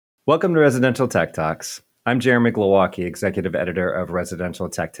Welcome to Residential Tech Talks. I'm Jeremy Glowacki, Executive Editor of Residential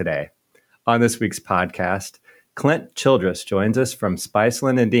Tech Today. On this week's podcast, Clint Childress joins us from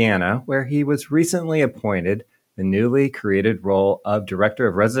Spiceland, Indiana, where he was recently appointed the newly created role of Director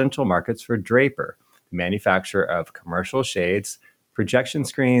of Residential Markets for Draper, the manufacturer of commercial shades, projection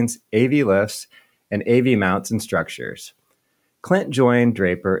screens, AV lifts, and AV mounts and structures. Clint joined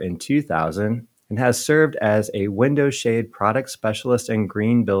Draper in 2000 and has served as a window shade product specialist and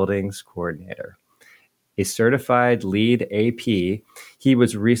green buildings coordinator. A certified lead AP, he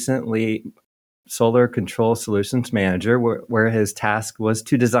was recently solar control solutions manager, where his task was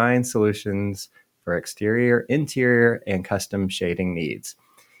to design solutions for exterior, interior, and custom shading needs.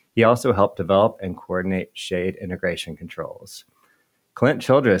 He also helped develop and coordinate shade integration controls. Clint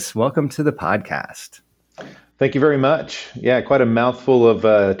Childress, welcome to the podcast. Thank you very much. Yeah, quite a mouthful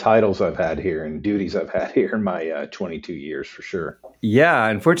of titles I've had here and duties I've had here in my 22 years for sure. Yeah,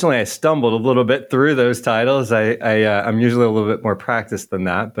 unfortunately, I stumbled a little bit through those titles. I'm usually a little bit more practiced than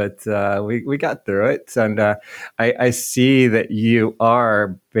that, but we got through it. And I see that you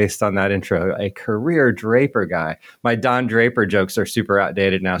are, based on that intro, a career Draper guy. My Don Draper jokes are super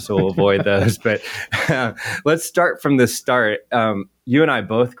outdated now, so we'll avoid those. But let's start from the start. You and I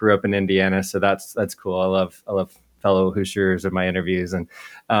both grew up in Indiana, so that's cool. I love fellow Hoosiers in my interviews. And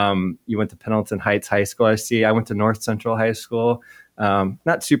you went to Pendleton Heights High School, I see. I went to North Central High School,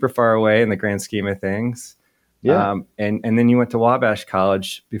 not super far away in the grand scheme of things. Yeah. And then you went to Wabash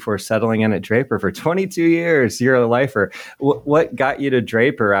College before settling in at Draper for 22 years. You're a lifer. What got you to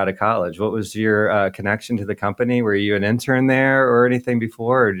Draper out of college? What was your connection to the company? Were you an intern there or anything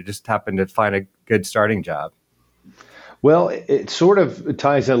before, or did you just happen to find a good starting job? Well, it sort of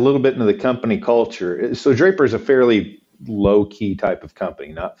ties in a little bit into the company culture. So Draper is a fairly low key type of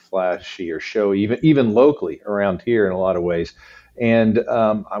company, not flashy or showy, even locally around here in a lot of ways. And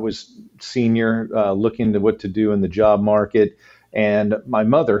I was senior, looking to what to do in the job market. And my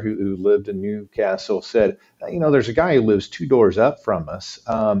mother, who lived in Newcastle, said, there's a guy who lives two doors up from us.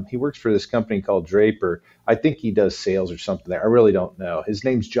 He works for this company called Draper. I think he does sales or something there. I really don't know. His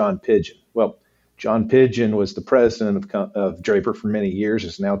name's John Pigeon. Well, John Pigeon was the president of Draper for many years,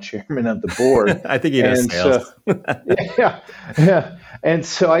 is now chairman of the board. I think he does sales. Yeah. And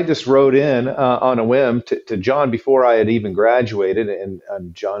so I just wrote in on a whim to John before I had even graduated,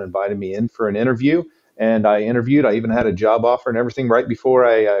 and John invited me in for an interview. And I interviewed. I even had a job offer and everything right before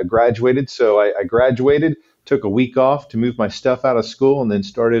I graduated. So I graduated, took a week off to move my stuff out of school, and then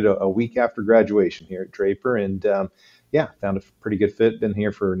started a week after graduation here at Draper. And found a pretty good fit. Been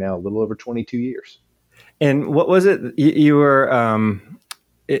here for now a little over 22 years. And what was it? You were,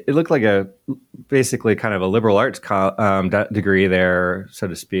 it looked like basically kind of a liberal arts degree there, so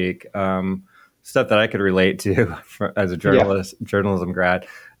to speak. Stuff that I could relate to as a journalism grad.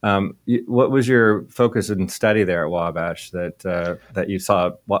 What was your focus and study there at Wabash that you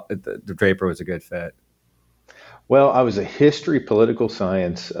saw the Draper was a good fit? Well, I was a history, political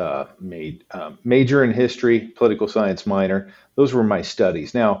science major in history, political science minor. Those were my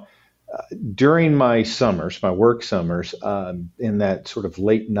studies. Now, during my summers, my work summers, in that sort of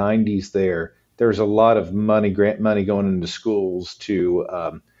late 90s there's a lot of grant money going into schools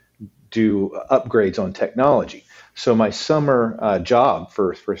to do upgrades on technology. So my summer job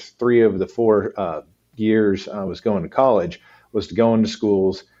for 3 of the 4 years I was going to college was to go into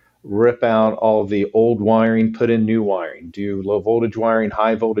schools, rip out all the old wiring, put in new wiring, do low voltage wiring,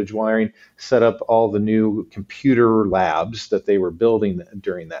 high voltage wiring, set up all the new computer labs that they were building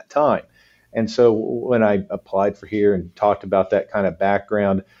during that time. And so when I applied for here and talked about that kind of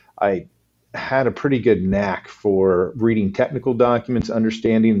background, I had a pretty good knack for reading technical documents,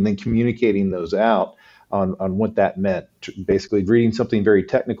 understanding, and then communicating those out on what that meant. Basically reading something very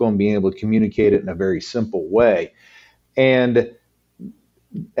technical and being able to communicate it in a very simple way. And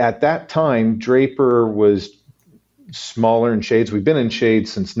at that time, Draper was smaller in shades. We've been in shades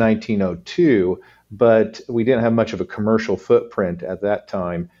since 1902, but we didn't have much of a commercial footprint at that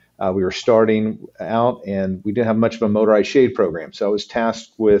time. We were starting out, and we didn't have much of a motorized shade program. So I was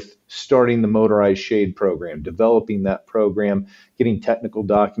tasked with starting the motorized shade program, developing that program, getting technical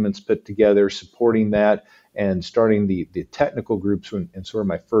documents put together, supporting that, and starting the technical groups in sort of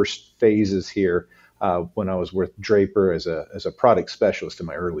my first phases here. When I was with Draper as a product specialist in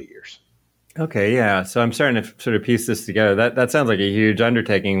my early years. Okay, yeah. So I'm starting to sort of piece this together. That sounds like a huge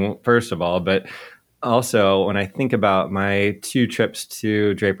undertaking, first of all, but also when I think about my 2 trips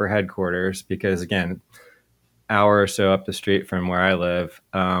to Draper headquarters, because again, hour or so up the street from where I live,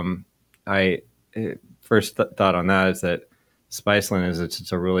 I first thought on that is that Spiceland is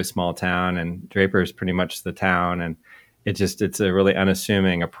it's a really small town, and Draper is pretty much the town, and it's a really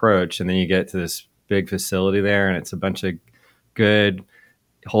unassuming approach. And then you get to this big facility there, and it's a bunch of good,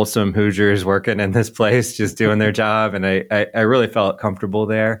 wholesome Hoosiers working in this place, just doing their job. And I really felt comfortable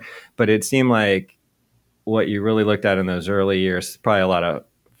there. But it seemed like what you really looked at in those early years, probably a lot of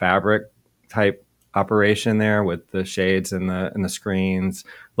fabric type operation there with the shades and the screens,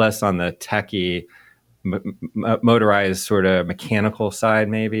 less on the techie motorized sort of mechanical side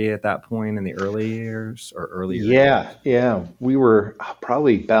maybe at that point in the early years or earlier years. Yeah. We were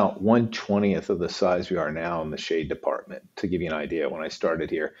probably about 1/20th of the size we are now in the shade department, to give you an idea when I started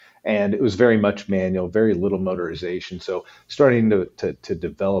here. And it was very much manual, very little motorization. So starting to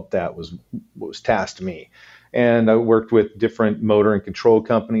develop that was what was tasked to me. And I worked with different motor and control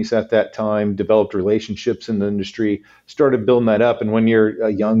companies at that time, developed relationships in the industry, started building that up. And when you're a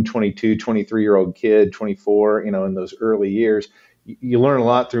young 22, 23-year-old kid, 24, in those early years, you learn a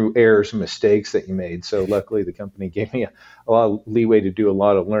lot through errors and mistakes that you made. So luckily, the company gave me a lot of leeway to do a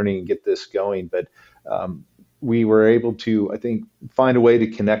lot of learning and get this going. But we were able to, I think, find a way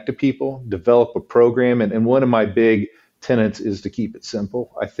to connect to people, develop a program. And one of my big tenets is to keep it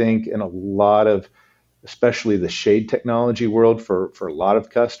simple. I think in a lot of, especially the shade technology world, for a lot of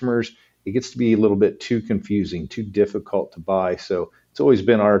customers, it gets to be a little bit too confusing, too difficult to buy. So it's always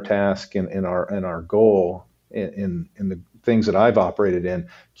been our task and our goal in the things that I've operated in,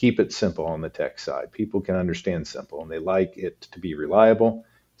 keep it simple on the tech side. People can understand simple, and they like it to be reliable,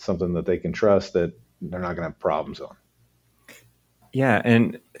 something that they can trust, that they're not going to have problems on. Yeah,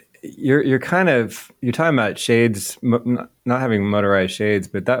 and you're talking about shades, not having motorized shades,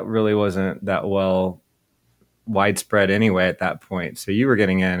 but that really wasn't that well widespread anyway at that point. So you were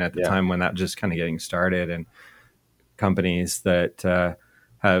getting in at the Yeah. time when that just kind of getting started, and companies that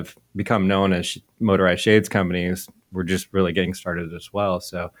have become known as motorized shades companies were just really getting started as well.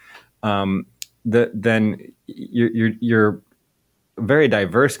 So then you're a very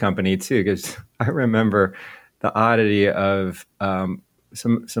diverse company too, because I remember the oddity of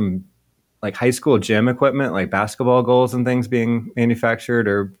some like high school gym equipment, like basketball goals and things being manufactured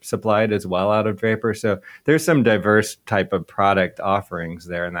or supplied as well out of Draper. So there's some diverse type of product offerings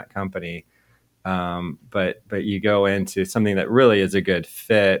there in that company. But you go into something that really is a good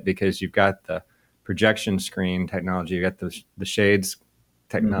fit because you've got the projection screen technology, you got the shades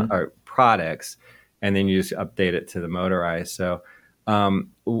or products, and then you just update it to the motorized. So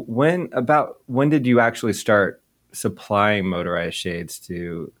when did you actually start supplying motorized shades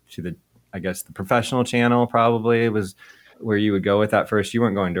to the, I guess, the professional channel? Probably was where you would go with that first. You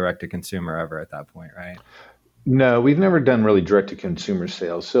weren't going direct to consumer ever at that point, right? No, we've never done really direct to consumer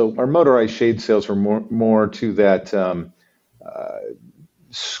sales. So our motorized shade sales were more to that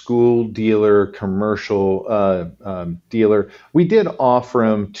school dealer, commercial dealer. We did offer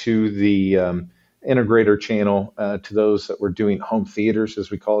them to the integrator channel, to those that were doing home theaters,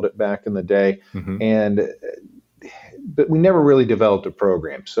 as we called it back in the day. And but we never really developed a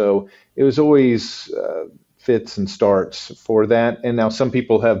program. So it was always fits and starts for that. And now some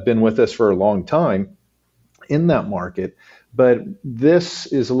people have been with us for a long time in that market, but this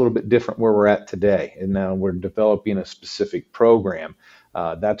is a little bit different where we're at today. And now we're developing a specific program.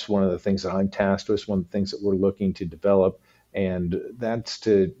 That's one of the things that I'm tasked with, one of the things that we're looking to develop. And that's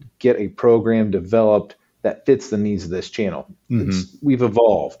to get a program developed that fits the needs of this channel. We've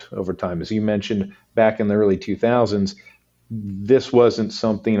evolved over time. As you mentioned, back in the early 2000s, this wasn't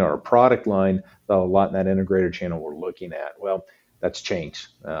something, or a product line that a lot in that integrator channel were looking at. Well, that's changed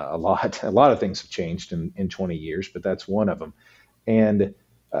a lot. A lot of things have changed in 20 years, but that's one of them. And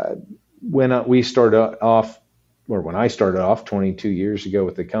when I started off 22 years ago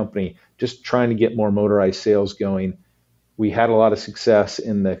with the company, just trying to get more motorized sales going, we had a lot of success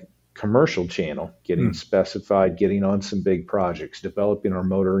in the commercial channel, getting specified, getting on some big projects, developing our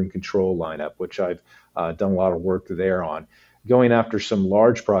motor and control lineup, which I've done a lot of work there on, going after some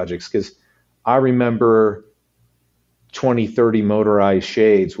large projects. Because I remember 20, 30 motorized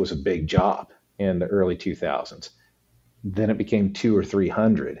shades was a big job in the early 2000s. Then it became 200 or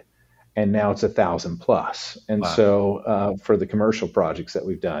 300, and now it's 1,000 plus. And Wow. So for the commercial projects that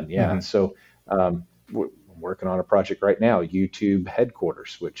we've done, So we're working on a project right now, YouTube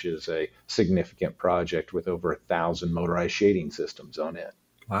headquarters, which is a significant project with over 1,000 motorized shading systems on it.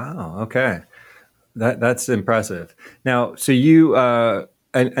 Wow. Okay. That's impressive. Now, so you, I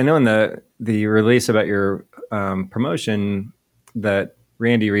know in the release about your promotion that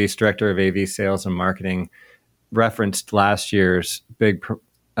Randy Reese, director of AV sales and marketing, referenced last year's big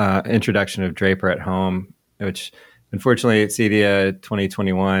introduction of Draper at Home, which unfortunately at CEDIA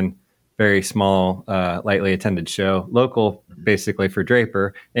 2021, very small, lightly attended show, local basically for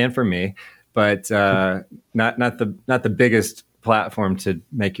Draper and for me. but not the biggest platform to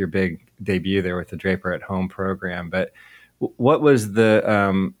make your big debut there with the Draper at Home program. But what was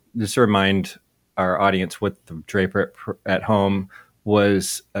just to remind our audience what the Draper at Home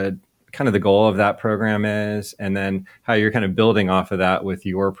was, kind of the goal of that program is, and then how you're kind of building off of that with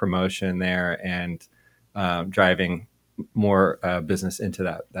your promotion there and driving more business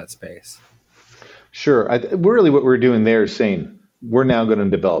into that space. Sure. Really what we're doing there is saying, we're now going to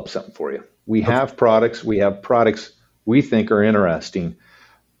develop something for you. We have products we think are interesting,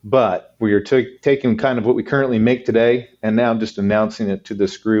 but we are taking kind of what we currently make today and now just announcing it to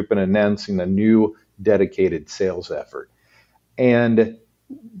this group and announcing a new dedicated sales effort. And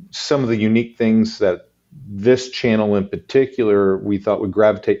some of the unique things that this channel in particular we thought would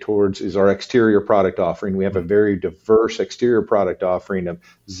gravitate towards is our exterior product offering. We have a very diverse exterior product offering of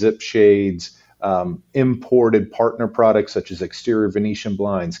zip shades, imported partner products such as exterior Venetian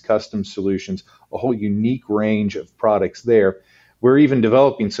blinds, custom solutions, a whole unique range of products there. We're even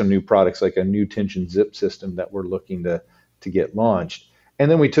developing some new products like a new tension zip system that we're looking to get launched. And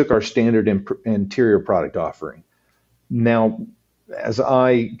then we took our standard interior product offering. Now, as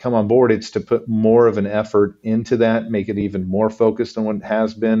I come on board, it's to put more of an effort into that, make it even more focused on what it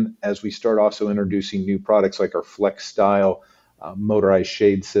has been, as we start also introducing new products like our Flex Style motorized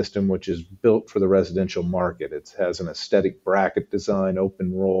shade system, which is built for the residential market. It has an aesthetic bracket design,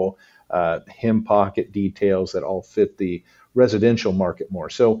 open roll, hem pocket details that all fit the residential market more.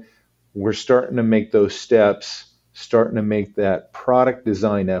 So we're starting to make those steps, starting to make that product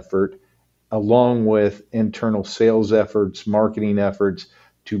design effort along with internal sales efforts, marketing efforts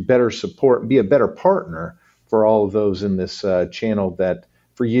to better support and be a better partner for all of those in this channel that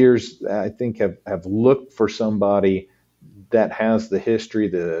for years I think have looked for somebody that has the history,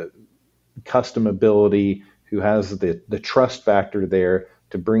 the custom ability, who has the trust factor there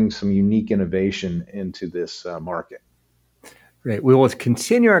to bring some unique innovation into this market. Great. We will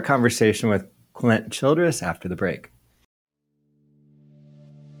continue our conversation with Clint Childress after the break.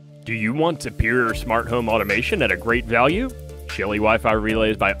 Do you want superior smart home automation at a great value? Shelly Wi-Fi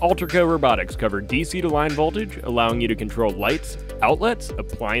relays by Alterco Robotics cover DC to line voltage, allowing you to control lights, outlets,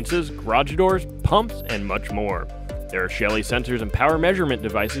 appliances, garage doors, pumps, and much more. There are Shelly sensors and power measurement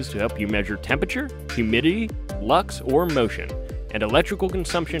devices to help you measure temperature, humidity, lux, or motion, and electrical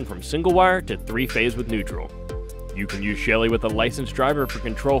consumption from single wire to 3-phase with neutral. You can use Shelly with a licensed driver for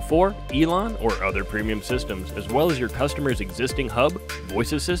Control4, Elan, or other premium systems, as well as your customer's existing hub,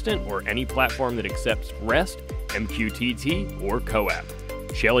 voice assistant, or any platform that accepts REST, MQTT, or CoAP.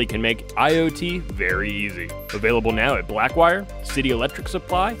 Shelly can make IoT very easy. Available now at Blackwire, City Electric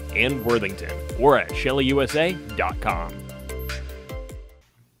Supply, and Worthington, or at shellyusa.com.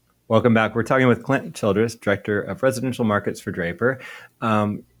 Welcome back. We're talking with Clint Childress, Director of Residential Markets for Draper.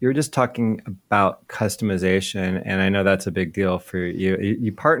 You were just talking about customization, and I know that's a big deal for you.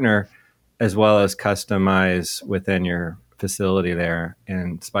 You partner as well as customize within your facility there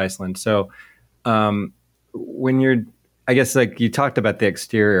in Spiceland. So I guess like you talked about the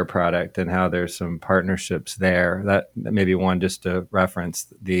exterior product and how there's some partnerships there. That maybe one just to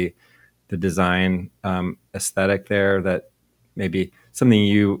reference the design aesthetic there, that maybe something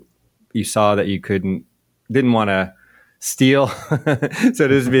you saw that you didn't want to steal, so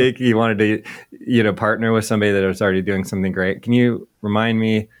to speak. You wanted to, partner with somebody that was already doing something great. Can you remind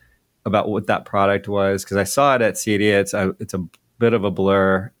me about what that product was? Because I saw it at CEDIA. It's a bit of a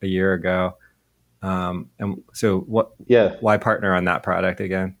blur a year ago. And so what? Yeah. Why partner on that product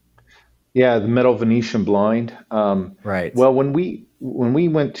again? Yeah, the metal Venetian blind. Right. Well, when we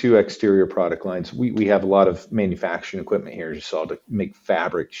went to exterior product lines, we have a lot of manufacturing equipment here, as you saw, to make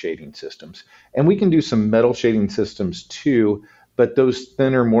fabric shading systems. And we can do some metal shading systems too, but those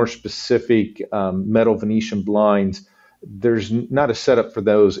thinner, more specific metal Venetian blinds, there's not a setup for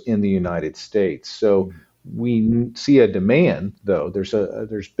those in the United States. So we see a demand, though.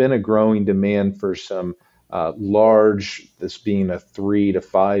 There's been a growing demand for some large, this being a 3 to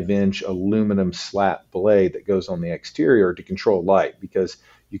 5 inch aluminum slat blade that goes on the exterior to control light, because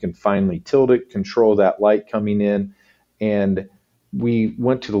you can finely tilt it, control that light coming in. And we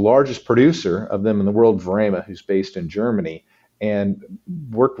went to the largest producer of them in the world, Verema, who's based in Germany, and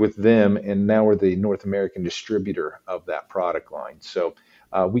worked with them. And now we're the North American distributor of that product line. So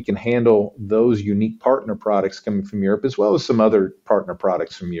we can handle those unique partner products coming from Europe, as well as some other partner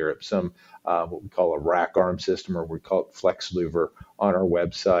products from Europe, some what we call a rack arm system, or we call it flex louver on our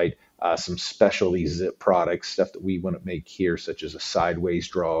website, some specialty zip products, stuff that we want to make here, such as a sideways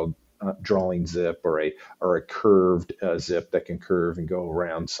drawing zip, or a curved zip that can curve and go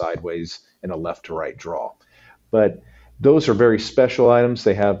around sideways in a left to right draw. But Those are very special items.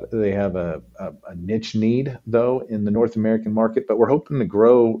 They have a niche need though in the North American market, but we're hoping to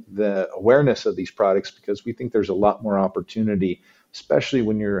grow the awareness of these products because we think there's a lot more opportunity, especially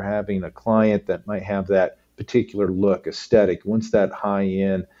when you're having a client that might have that particular look, aesthetic, wants that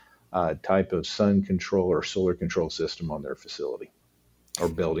high-end type of sun control or solar control system on their facility or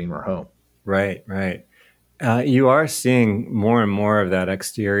building or home. Right, right. You are seeing more and more of that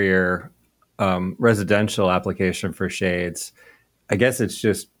exterior residential application for shades. I guess it's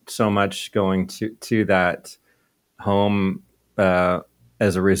just so much going to that home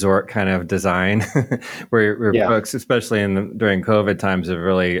as a resort kind of design, where Yeah. folks, especially during COVID times, have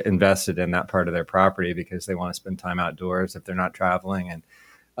really invested in that part of their property because they want to spend time outdoors if they're not traveling,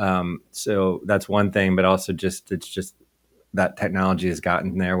 and so that's one thing. But also, it's just that technology has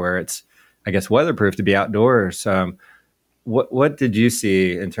gotten there where it's, I guess, weatherproof to be outdoors. What did you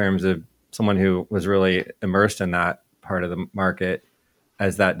see in terms of someone who was really immersed in that part of the market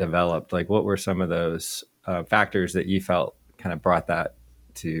as that developed? Like, what were some of those factors that you felt kind of brought that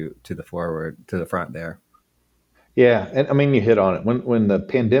to the front there? Yeah, and I mean you hit on it. When the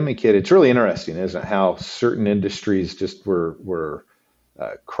pandemic hit, it's really interesting, isn't it? How certain industries just were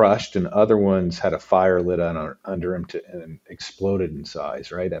crushed, and other ones had a fire lit under them and exploded in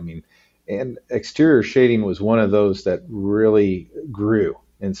size, right? I mean, and exterior shading was one of those that really grew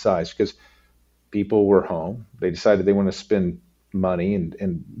in size because people were home. They decided they want to spend money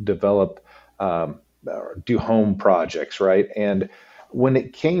and develop or do home projects, right? And when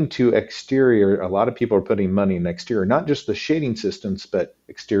it came to exterior, a lot of people are putting money in exterior, not just the shading systems, but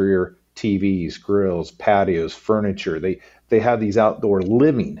exterior TVs, grills, patios, furniture. They have these outdoor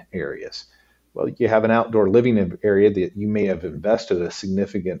living areas. Well, you have an outdoor living area that you may have invested a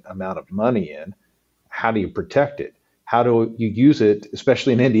significant amount of money in. How do you protect it? How do you use it,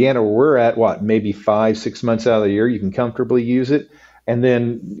 especially in Indiana, where we're at, maybe 5-6 months out of the year, you can comfortably use it, and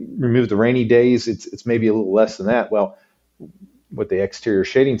then remove the rainy days, it's maybe a little less than that. Well, with the exterior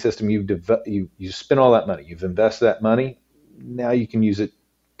shading system, you spend all that money, you've invested that money, now you can use it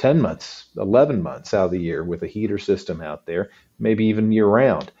 10 months, 11 months out of the year with a heater system out there, maybe even year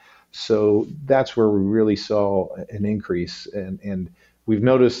round. So that's where we really saw an increase. And we've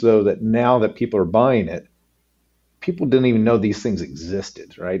noticed, though, that now that people are buying it, people didn't even know these things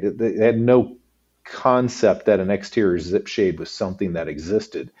existed, right? They had no concept that an exterior zip shade was something that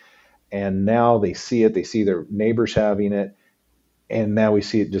existed. And now they see it, they see their neighbors having it, and now we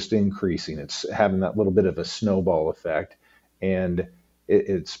see it just increasing. It's having that little bit of a snowball effect. And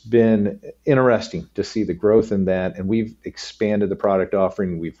it's been interesting to see the growth in that. And we've expanded the product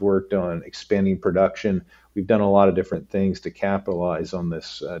offering. We've worked on expanding production. We've done a lot of different things to capitalize on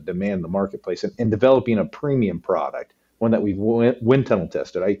this demand in the marketplace and developing a premium product, one that we've wind tunnel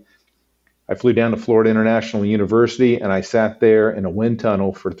tested. I flew down to Florida International University and I sat there in a wind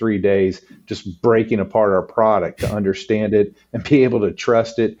tunnel for 3 days, just breaking apart our product to understand it and be able to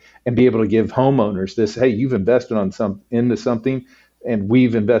trust it and be able to give homeowners this, hey, you've invested into something, and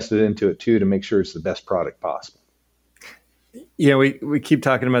we've invested into it too to make sure it's the best product possible. Yeah, we keep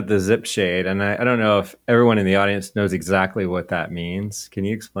talking about the zip shade, and I don't know if everyone in the audience knows exactly what that means. Can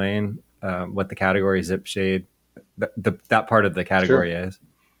you explain what the category zip shade, that part of the category is?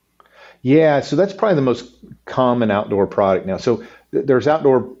 Yeah, so that's probably the most common outdoor product now. So there's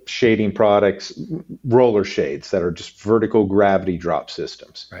outdoor shading products, roller shades that are just vertical gravity drop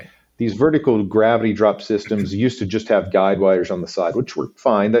systems. Right. These vertical gravity drop systems used to just have guide wires on the side, which were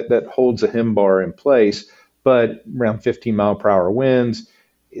fine. That holds a hem bar in place, but around 15 mile per hour winds,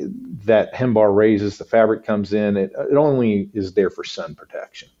 that hem bar raises, the fabric comes in. It only is there for sun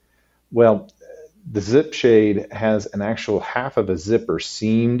protection. Well, the zip shade has an actual half of a zipper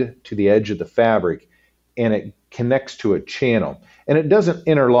seamed to the edge of the fabric, and it connects to a channel. And it doesn't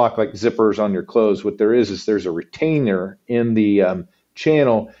interlock like zippers on your clothes. What there is there's a retainer in the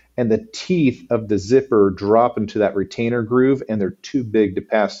channel, and the teeth of the zipper drop into that retainer groove, and they're too big to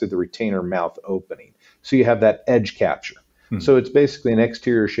pass through the retainer mouth opening. So you have that edge capture. So it's basically an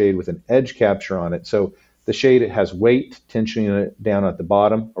exterior shade with an edge capture on it. So the shade, it has weight tensioning it down at the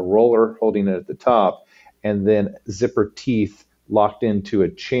bottom, a roller holding it at the top, and then zipper teeth locked into a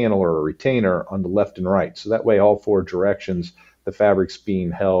channel or a retainer on the left and right. So that way, all four directions, the fabric's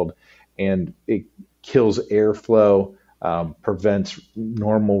being held, and it kills airflow, prevents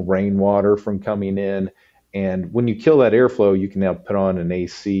normal rainwater from coming in. And when you kill that airflow, you can now put on an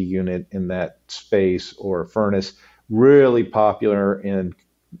AC unit in that space or a furnace. Really popular in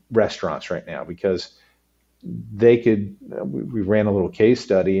restaurants right now because we ran a little case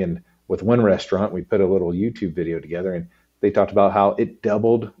study, and with one restaurant, we put a little YouTube video together, and they talked about how it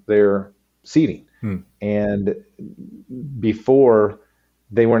doubled their seating. Hmm. And before,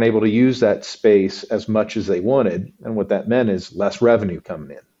 they weren't able to use that space as much as they wanted. And what that meant is less revenue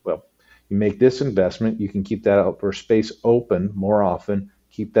coming in. Well, you make this investment, you can keep that outdoor space open more often,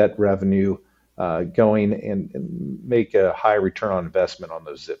 keep that revenue going, and make a high return on investment on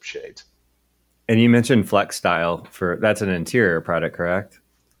those zip shades. And you mentioned Flex Style that's an interior product, correct?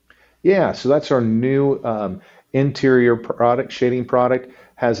 Yeah, so that's our new interior product, shading product.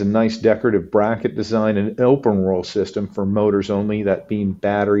 Has a nice decorative bracket design and an open roll system for motors only, that being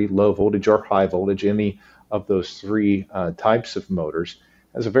battery, low voltage, or high voltage, any of those three types of motors.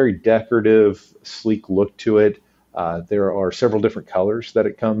 Has a very decorative, sleek look to it. There are several different colors that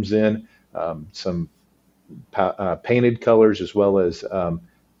it comes in, some painted colors as well as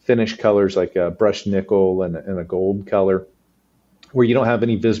finished colors like a brushed nickel and a gold color, where you don't have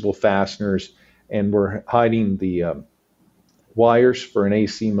any visible fasteners, and we're hiding the wires for an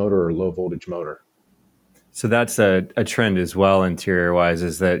AC motor or low voltage motor. So that's a trend as well, interior wise,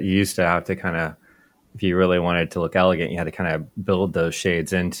 is that you used to have to kind of, if you really wanted to look elegant, you had to kind of build those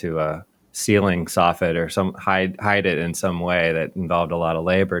shades into a ceiling soffit or hide it in some way that involved a lot of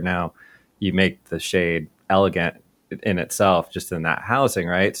labor. Now you make the shade elegant in itself, just in that housing,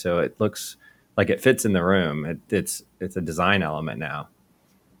 right? So it looks like it fits in the room. It's a design element now.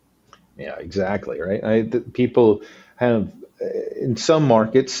 Yeah, exactly. Right. People have, in some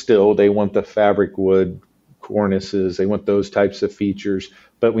markets still, they want the fabric wood cornices, they want those types of features.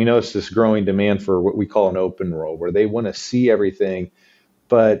 But we notice this growing demand for what we call an open roll, where they want to see everything,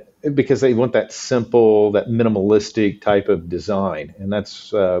 but because they want that simple, that minimalistic type of design. And that's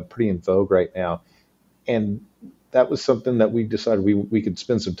pretty in vogue right now. And that was something that we decided we could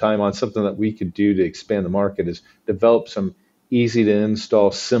spend some time on. Something that we could do to expand the market is develop some easy to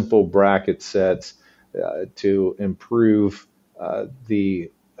install, simple bracket sets to improve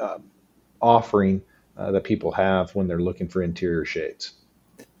the offering that people have when they're looking for interior shades.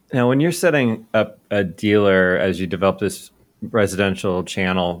 Now, when you're setting up a dealer, as you develop this residential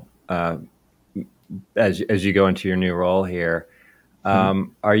channel, as you go into your new role here,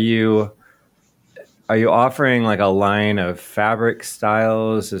 are you offering like a line of fabric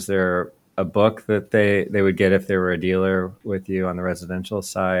styles? Is there a book that they would get if they were a dealer with you on the residential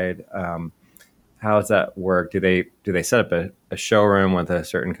side? How does that work? Do they set up a showroom with a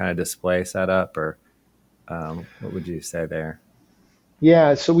certain kind of display setup, or what would you say there?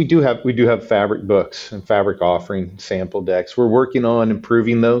 Yeah, so we do have fabric books and fabric offering sample decks. We're working on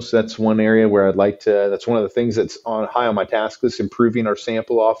improving those. That's one area where I'd like to. That's one of the things that's high on my task list: improving our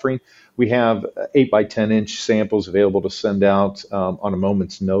sample offering. We have 8 by 10 inch samples available to send out on a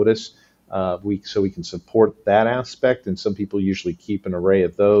moment's notice. So we can support that aspect, and some people usually keep an array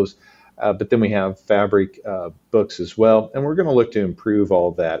of those. But then we have fabric books as well, and we're going to look to improve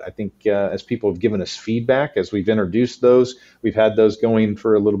all that. I think as people have given us feedback, as we've introduced those, we've had those going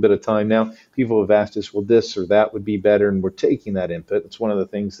for a little bit of time now. People have asked us, well, this or that would be better, and we're taking that input. It's one of the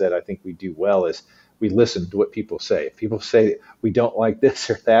things that I think we do well is we listen to what people say. If people say we don't like this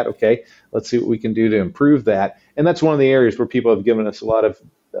or that, okay, let's see what we can do to improve that. And that's one of the areas where people have given us a lot of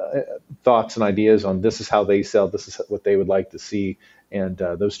thoughts and ideas on this is how they sell, this is what they would like to see. And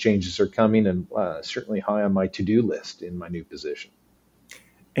those changes are coming, and certainly high on my to-do list in my new position.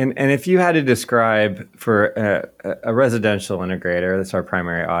 And if you had to describe for a residential integrator, that's our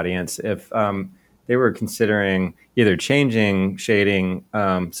primary audience, if they were considering either changing shading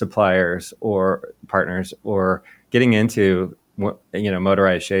suppliers or partners, or getting into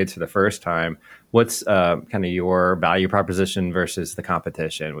motorized shades for the first time, what's kind of your value proposition versus the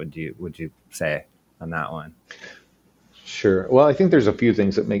competition? Would you say on that one? Sure. Well, I think there's a few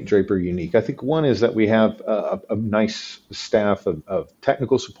things that make Draper unique. I think one is that we have a nice staff of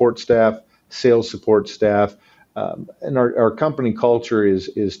technical support staff, sales support staff, and our company culture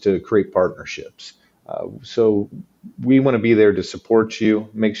is to create partnerships. So we want to be there to support you,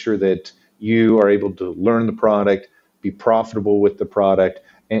 make sure that you are able to learn the product, be profitable with the product,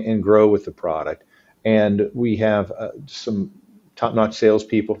 and grow with the product. And we have some top-notch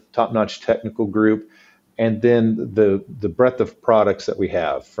salespeople, top-notch technical group. And then the breadth of products that we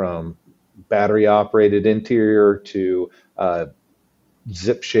have, from battery operated interior to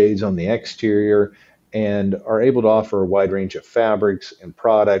zip shades on the exterior, and are able to offer a wide range of fabrics and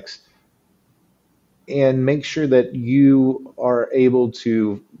products, and make sure that you are able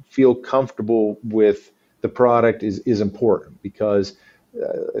to feel comfortable with the product is important, because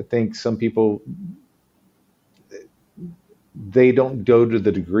I think some people, they don't go to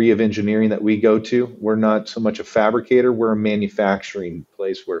the degree of engineering that we go to. We're not so much a fabricator, we're a manufacturing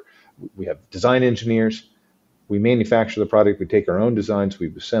place where we have design engineers, we manufacture the product, we take our own designs, we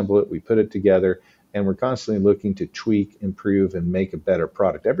assemble it, we put it together, and we're constantly looking to tweak, improve, and make a better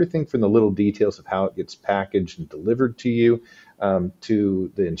product. Everything from the little details of how it gets packaged and delivered to you,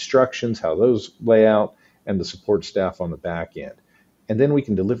 to the instructions, how those lay out, and the support staff on the back end. And then we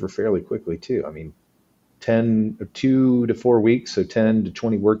can deliver fairly quickly too. I mean, 2 to 4 weeks, so 10 to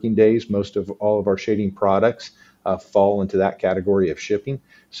 20 working days. Most of all of our shading products fall into that category of shipping.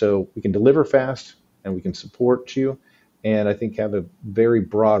 So we can deliver fast and we can support you, and I think have a very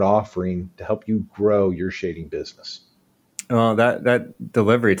broad offering to help you grow your shading business. Well, that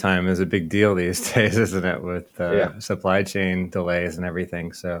delivery time is a big deal these days, isn't it, with supply chain delays and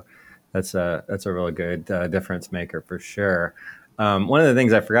everything. So that's a really good difference maker for sure. One of the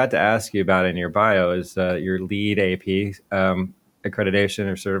things I forgot to ask you about in your bio is your LEED AP accreditation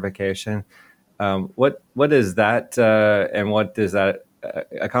or certification. What is that, and what does that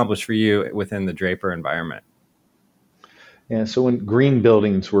accomplish for you within the Draper environment? Yeah, so when green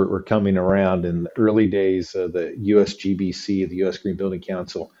buildings were coming around in the early days of the USGBC, the U.S. Green Building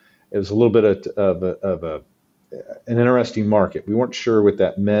Council, it was a little bit of an interesting market. We weren't sure what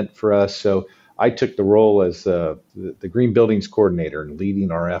that meant for us, so I took the role as the Green Buildings Coordinator and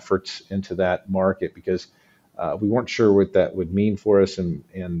leading our efforts into that market because we weren't sure what that would mean for us.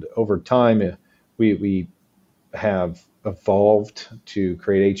 And over time, we have evolved to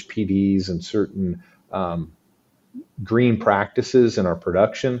create HPDs and certain green practices in our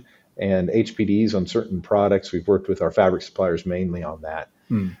production and HPDs on certain products. We've worked with our fabric suppliers mainly on that.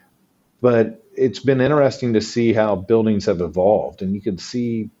 But it's been interesting to see how buildings have evolved. And you can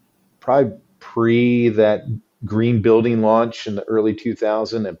see probably pre that green building launch in the early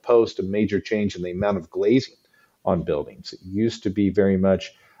 2000s and post a major change in the amount of glazing on buildings. It used to be very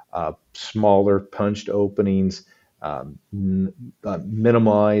much smaller punched openings,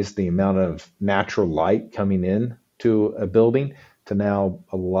 minimize the amount of natural light coming in to a building, to now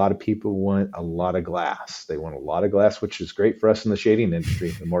a lot of people want a lot of glass. They want a lot of glass, which is great for us in the shading industry.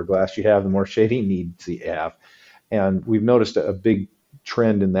 The more glass you have, the more shading needs you have. And we've noticed a big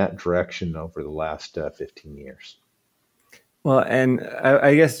trend in that direction over the last 15 years. Well, and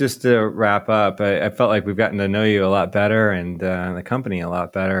I guess just to wrap up, I felt like we've gotten to know you a lot better and the company a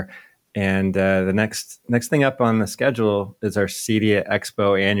lot better. And the next thing up on the schedule is our CEDIA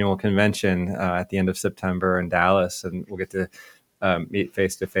Expo annual convention at the end of September in Dallas, and we'll get to meet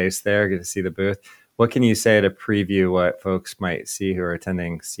face to face there, get to see the booth. What can you say to preview what folks might see who are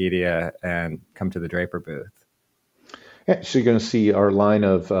attending CEDIA and come to the Draper booth? Yeah, so you're going to see our line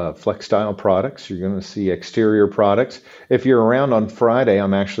of FlexStyle products. You're going to see exterior products. If you're around on Friday,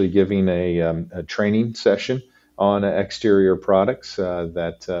 I'm actually giving a training session on exterior products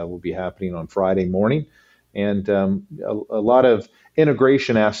that will be happening on Friday morning, and a lot of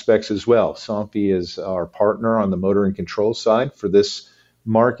integration aspects as well. Somfy is our partner on the motor and control side for this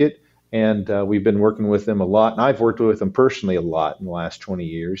market, and we've been working with them a lot. And I've worked with them personally a lot in the last 20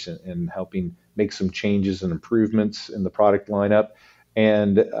 years in helping make some changes and improvements in the product lineup.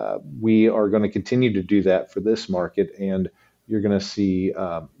 And we are going to continue to do that for this market. And you're going to see,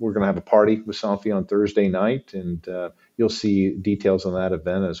 we're going to have a party with Somfy on Thursday night, and you'll see details on that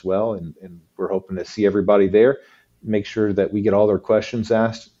event as well. And we're hoping to see everybody there, make sure that we get all their questions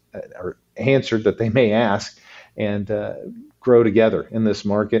asked or answered that they may ask, and grow together in this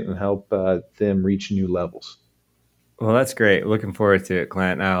market and help them reach new levels. Well, that's great. Looking forward to it,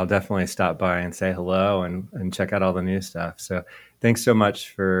 Clint. I'll definitely stop by and say hello and check out all the new stuff. So thanks so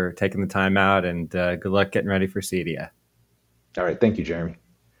much for taking the time out, and good luck getting ready for CEDIA. All right. Thank you, Jeremy.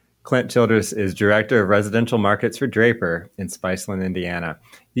 Clint Childress is Director of Residential Markets for Draper in Spiceland, Indiana.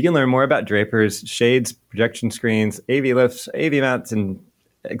 You can learn more about Draper's shades, projection screens, AV lifts, AV mounts, and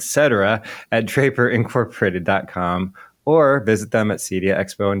etc. at draperincorporated.com, or visit them at CEDIA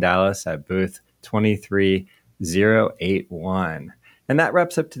Expo in Dallas at booth 23081. And that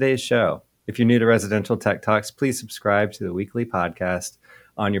wraps up today's show. If you're new to Residential Tech Talks, please subscribe to the weekly podcast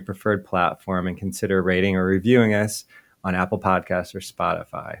on your preferred platform and consider rating or reviewing us on Apple Podcasts or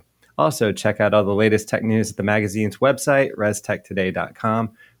Spotify. Also, check out all the latest tech news at the magazine's website, restechtoday.com,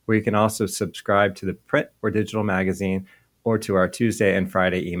 where you can also subscribe to the print or digital magazine or to our Tuesday and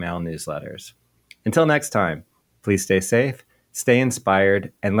Friday email newsletters. Until next time, please stay safe, stay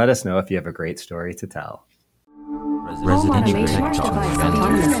inspired, and let us know if you have a great story to tell. Residential Tech Talk,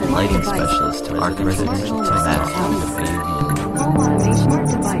 lighting specialist to architect, residential to smart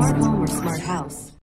home or smart house.